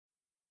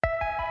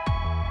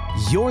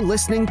You're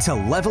listening to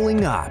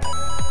Leveling Up,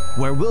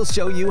 where we'll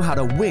show you how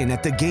to win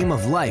at the game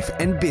of life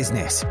and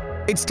business.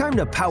 It's time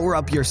to power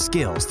up your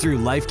skills through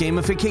life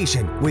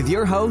gamification with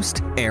your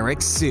host,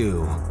 Eric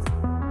Siu.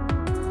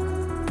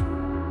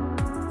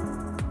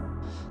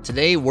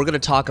 Today, we're going to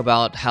talk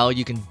about how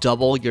you can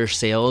double your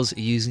sales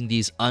using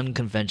these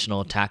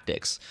unconventional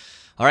tactics.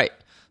 All right,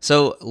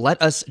 so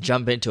let us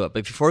jump into it.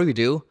 But before we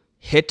do,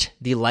 hit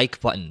the like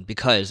button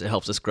because it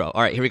helps us grow.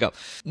 All right, here we go.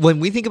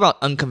 When we think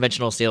about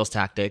unconventional sales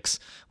tactics,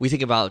 we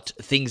think about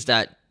things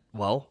that,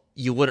 well,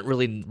 you wouldn't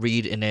really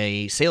read in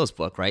a sales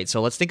book, right? So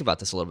let's think about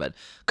this a little bit.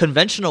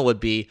 Conventional would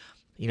be,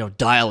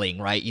 dialing,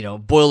 right?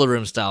 Boiler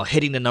room style,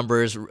 hitting the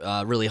numbers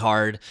really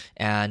hard,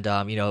 and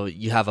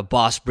you have a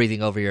boss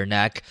breathing over your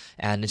neck,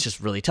 and it's just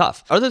really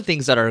tough. Other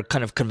things that are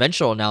kind of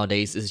conventional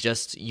nowadays is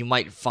just you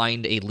might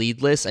find a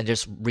lead list and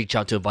just reach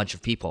out to a bunch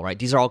of people, right?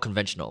 These are all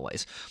conventional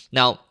ways.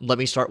 Now, let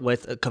me start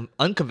with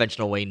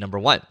unconventional way number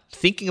one.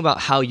 Thinking about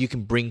how you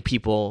can bring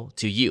people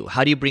to you.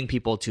 How do you bring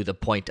people to the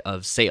point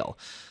of sale?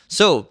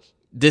 So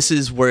this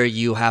is where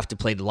you have to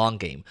play the long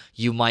game.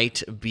 You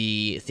might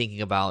be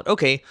thinking about,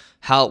 okay,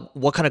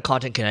 what kind of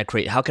content can I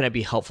create? How can I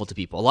be helpful to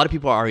people? A lot of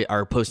people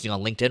are posting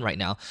on LinkedIn right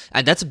now,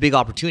 and that's a big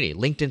opportunity.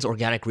 LinkedIn's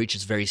organic reach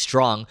is very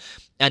strong.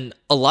 And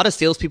a lot of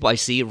salespeople I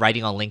see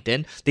writing on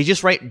LinkedIn, they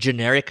just write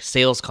generic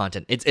sales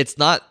content. It's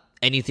not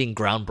anything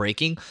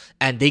groundbreaking,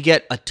 and they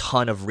get a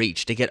ton of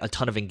reach. They get a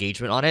ton of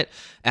engagement on it.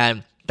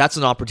 And that's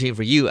an opportunity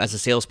for you as a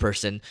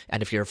salesperson.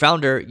 And if you're a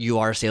founder, you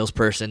are a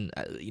salesperson,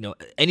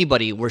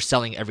 anybody, we're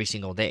selling every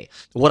single day.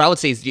 What I would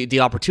say is the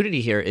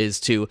opportunity here is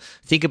to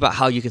think about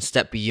how you can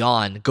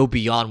go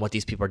beyond what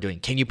these people are doing.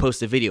 Can you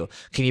post a video?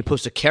 Can you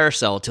post a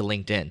carousel to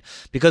LinkedIn?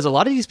 Because a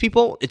lot of these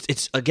people,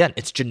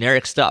 it's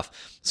generic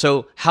stuff.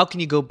 So how can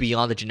you go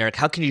beyond the generic?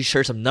 How can you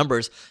share some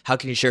numbers? How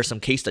can you share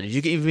some case studies?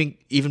 You can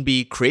even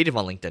be creative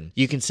on LinkedIn.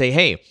 You can say,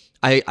 hey,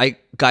 I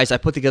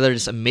put together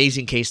this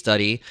amazing case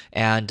study,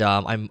 and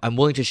I'm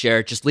willing to share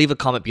it. Just leave a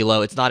comment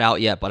below. It's not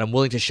out yet, but I'm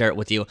willing to share it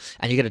with you.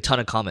 And you get a ton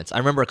of comments. I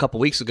remember a couple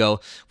weeks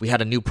ago, we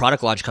had a new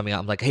product launch coming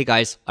out. I'm like, hey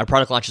guys, our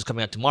product launch is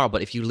coming out tomorrow,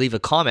 but if you leave a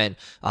comment,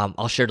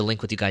 I'll share the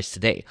link with you guys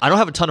today. I don't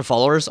have a ton of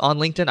followers on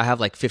LinkedIn. I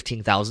have like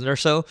 15,000 or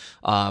so.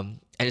 And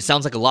it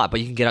sounds like a lot, but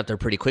you can get out there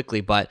pretty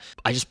quickly. But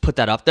I just put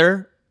that up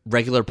there,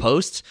 regular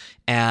posts,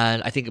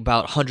 and I think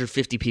about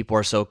 150 people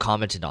or so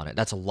commented on it.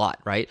 That's a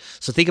lot, right?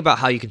 So think about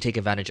how you can take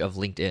advantage of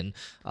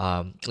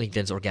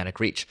LinkedIn's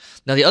organic reach.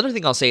 Now, the other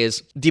thing I'll say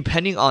is,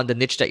 depending on the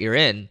niche that you're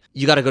in,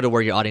 you got to go to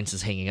where your audience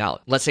is hanging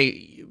out. Let's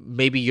say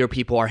maybe your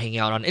people are hanging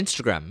out on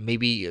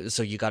Instagram.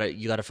 So you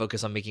gotta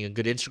focus on making a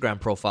good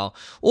Instagram profile.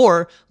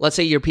 Or let's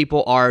say your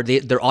people are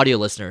they're audio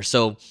listeners.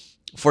 So,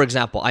 for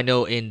example, I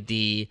know in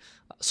the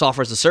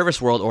software as a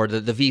service world or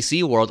the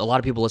VC world, a lot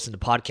of people listen to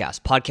podcasts.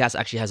 Podcasts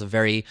actually has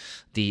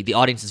the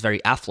audience is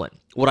very affluent.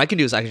 What I can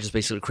do is I can just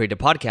basically create a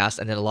podcast,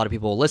 and then a lot of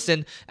people will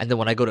listen. And then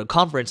when I go to a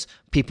conference,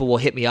 people will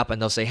hit me up and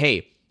they'll say,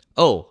 hey,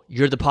 oh,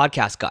 you're the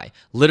podcast guy.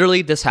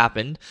 Literally, this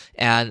happened,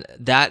 and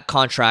that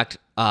contract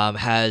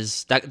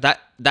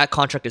that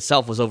contract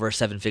itself was over a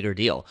 7-figure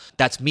deal.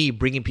 That's me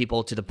bringing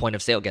people to the point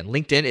of sale. Again,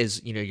 LinkedIn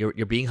is,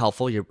 you're being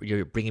helpful.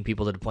 You're bringing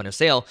people to the point of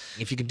sale.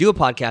 If you can do a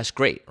podcast,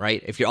 great,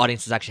 right? If your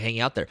audience is actually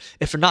hanging out there.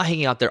 If they're not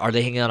hanging out there, are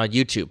they hanging out on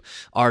YouTube?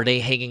 Are they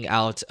hanging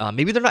out?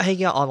 Maybe they're not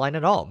hanging out online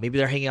at all. Maybe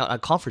they're hanging out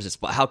at conferences.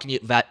 But how can you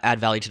add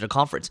value to the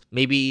conference?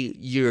 Maybe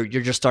you're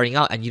just starting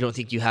out and you don't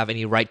think you have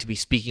any right to be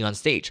speaking on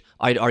stage.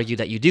 I'd argue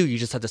that you do. You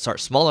just have to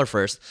start smaller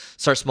first.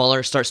 Start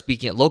smaller. Start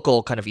speaking at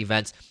local kind of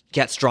events.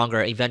 Get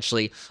stronger.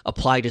 Eventually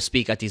apply to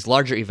speak at these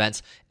larger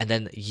events, and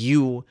then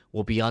you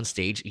will be on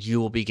stage. You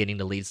will be getting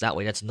the leads that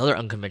way. That's another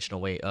unconventional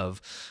way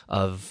of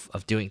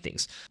doing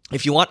things.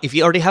 If you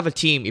already have a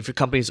team, if your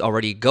company is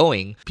already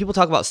going, people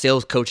talk about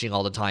sales coaching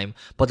all the time,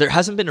 but there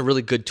hasn't been a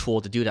really good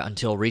tool to do that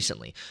until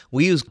recently.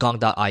 We use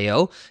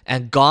Gong.io,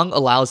 and Gong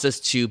allows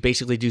us to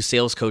basically do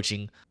sales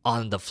coaching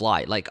on the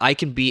fly. Like, I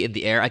can be in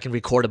the air, I can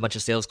record a bunch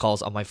of sales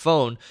calls on my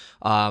phone,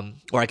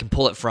 or I can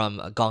pull it from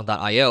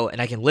Gong.io,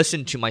 and I can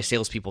listen to my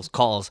salespeople's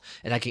calls,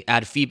 and I can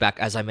add feedback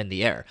as I'm in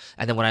the air.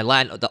 And then when I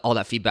land, all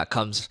that feedback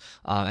comes,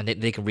 and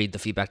they can read the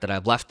feedback that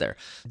I've left there.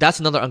 That's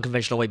another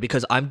unconventional way,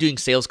 because I'm doing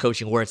sales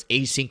coaching where it's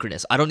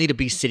asynchronous. I don't need to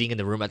be sitting in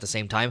the room at the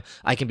same time.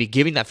 I can be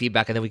giving that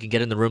feedback, and then we can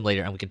get in the room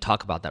later and we can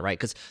talk about that, right?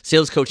 Because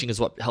sales coaching is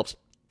what helps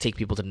take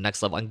people to the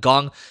next level. And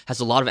Gong has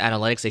a lot of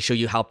analytics. They show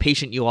you how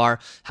patient you are,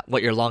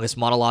 what your longest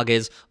monologue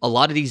is, a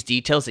lot of these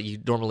details that you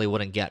normally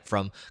wouldn't get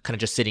from kind of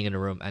just sitting in a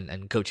room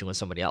and coaching with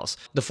somebody else.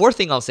 The fourth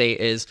thing I'll say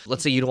is,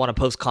 let's say you don't want to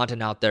post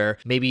content out there.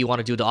 Maybe you want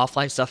to do the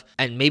offline stuff,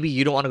 and maybe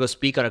you don't want to go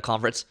speak at a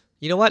conference.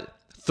 You know what?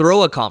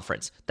 Throw a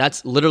conference.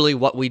 That's literally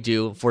what we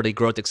do for the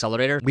Growth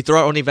Accelerator. We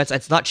throw our own events.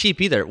 It's not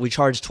cheap either. We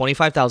charge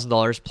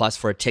 $25,000 plus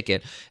for a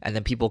ticket, and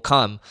then people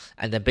come,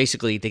 and then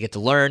basically they get to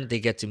learn,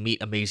 they get to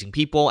meet amazing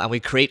people, and we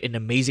create an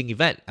amazing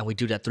event, and we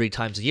do that 3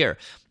 times a year.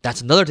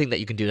 That's another thing that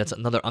you can do. That's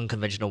another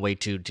unconventional way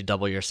to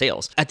double your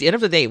sales. At the end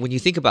of the day, when you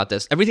think about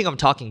this, everything I'm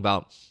talking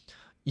about,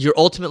 you're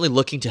ultimately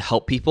looking to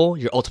help people.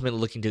 You're ultimately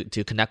looking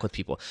to connect with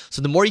people.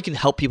 So the more you can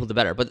help people, the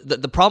better. But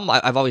the problem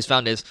I've always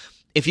found is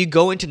If you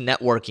go into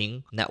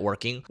networking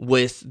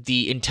with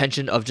the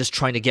intention of just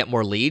trying to get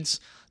more leads,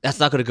 that's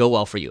not going to go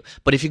well for you.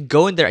 But if you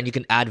go in there and you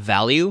can add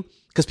value,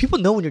 because people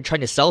know when you're trying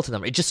to sell to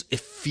them, it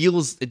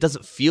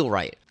doesn't feel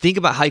right. Think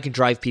about how you can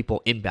drive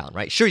people inbound,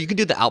 right? Sure, you can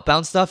do the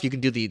outbound stuff, you can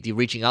do the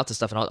reaching out to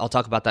stuff, and I'll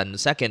talk about that in a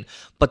second.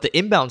 But the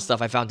inbound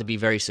stuff I found to be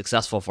very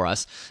successful for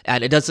us,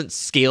 and it doesn't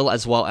scale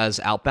as well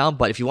as outbound.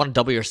 But if you want to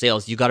double your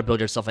sales, you got to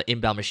build yourself an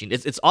inbound machine.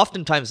 It's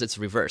oftentimes it's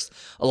reversed.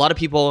 A lot of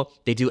people,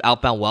 they do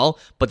outbound well,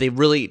 but they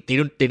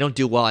don't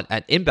do well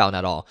at inbound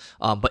at all.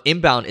 But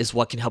inbound is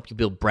what can help you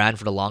build brand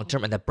for the long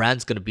term, and that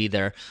brand's going to be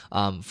there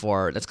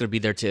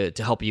to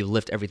help you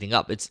lift everything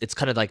up. It's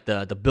kind of like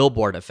the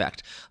billboard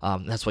effect.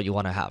 That's what you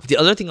want to have. The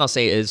other thing I'll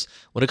say is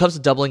when it comes to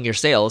doubling your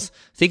sales,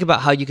 think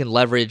about how you can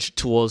leverage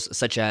tools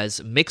such as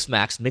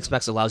Mixmax.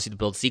 Mixmax allows you to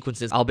build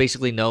sequences. I'll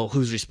basically know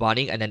who's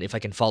responding, and then if I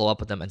can follow up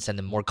with them and send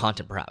them more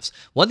content perhaps.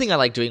 One thing I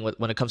like doing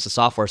when it comes to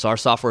software, so our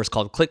software is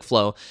called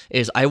ClickFlow,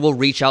 is I will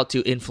reach out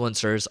to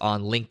influencers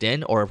on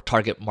LinkedIn or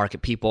target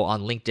market people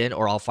on LinkedIn,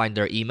 or I'll find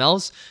their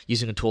emails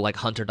using a tool like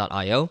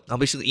hunter.io. I'll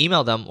basically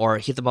email them or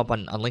hit them up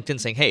on LinkedIn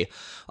saying, hey,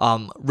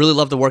 really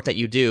love the work that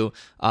you do.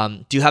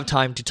 Do you have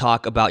time to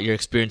talk about your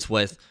experience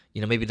with,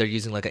 maybe they're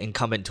using like an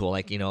incumbent tool,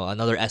 like,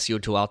 another SEO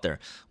tool out there.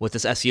 With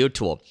this SEO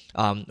tool,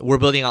 we're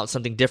building out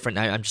something different.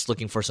 I'm just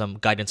looking for some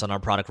guidance on our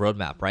product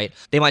roadmap, right?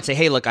 They might say,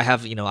 hey, look, I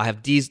have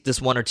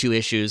these one or two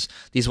issues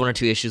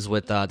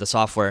with the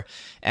software.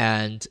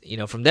 And,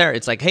 from there,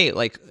 it's like, hey,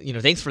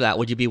 thanks for that.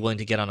 Would you be willing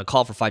to get on a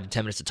call for 5 to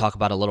 10 minutes to talk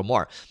about it a little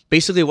more?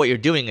 Basically, what you're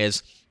doing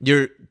is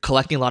you're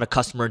collecting a lot of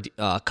customer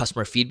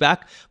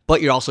feedback,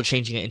 but you're also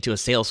changing it into a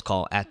sales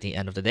call at the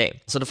end of the day.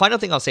 So the final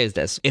thing I'll say is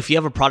this: if you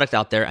have a product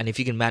out there, and if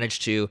you can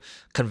manage to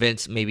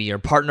convince maybe your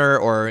partner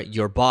or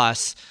your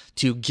boss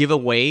to give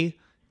away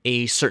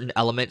a certain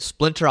element,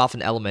 splinter off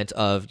an element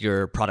of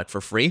your product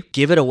for free,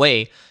 give it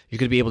away, you're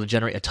going to be able to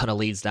generate a ton of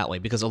leads that way.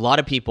 Because a lot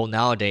of people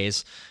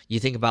nowadays, you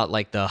think about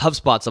like the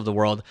HubSpots of the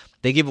world,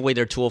 they give away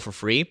their tool for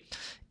free,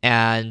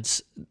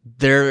 and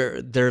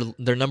their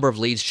number of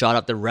leads shot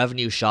up, their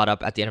revenue shot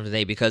up at the end of the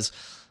day, because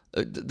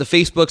the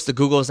Facebooks, the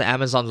Googles, the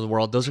Amazons of the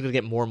world, those are going to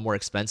get more and more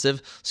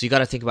expensive. So you got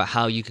to think about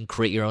how you can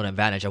create your own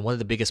advantage. And one of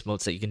the biggest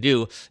moats that you can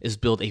do is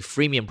build a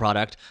freemium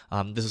product.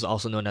 This is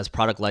also known as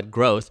product-led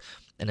growth.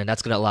 And then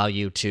that's going to allow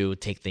you to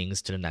take things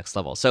to the next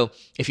level. So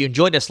if you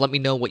enjoyed this, let me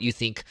know what you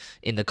think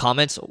in the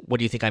comments. What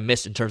do you think I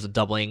missed in terms of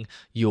doubling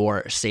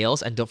your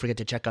sales? And don't forget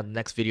to check out the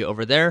next video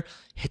over there.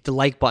 Hit the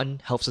like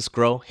button, helps us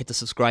grow. Hit the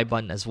subscribe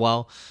button as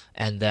well.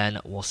 And then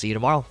we'll see you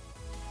tomorrow.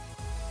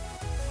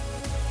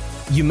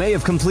 You may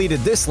have completed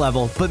this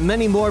level, but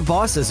many more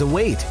bosses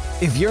await.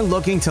 If you're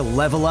looking to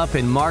level up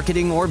in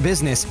marketing or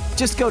business,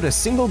 just go to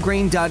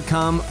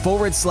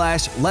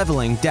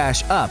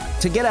singlegrain.com/leveling-up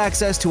to get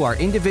access to our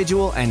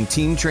individual and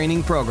team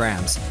training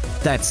programs.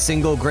 That's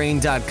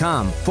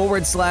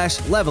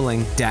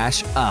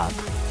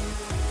singlegrain.com/leveling-up.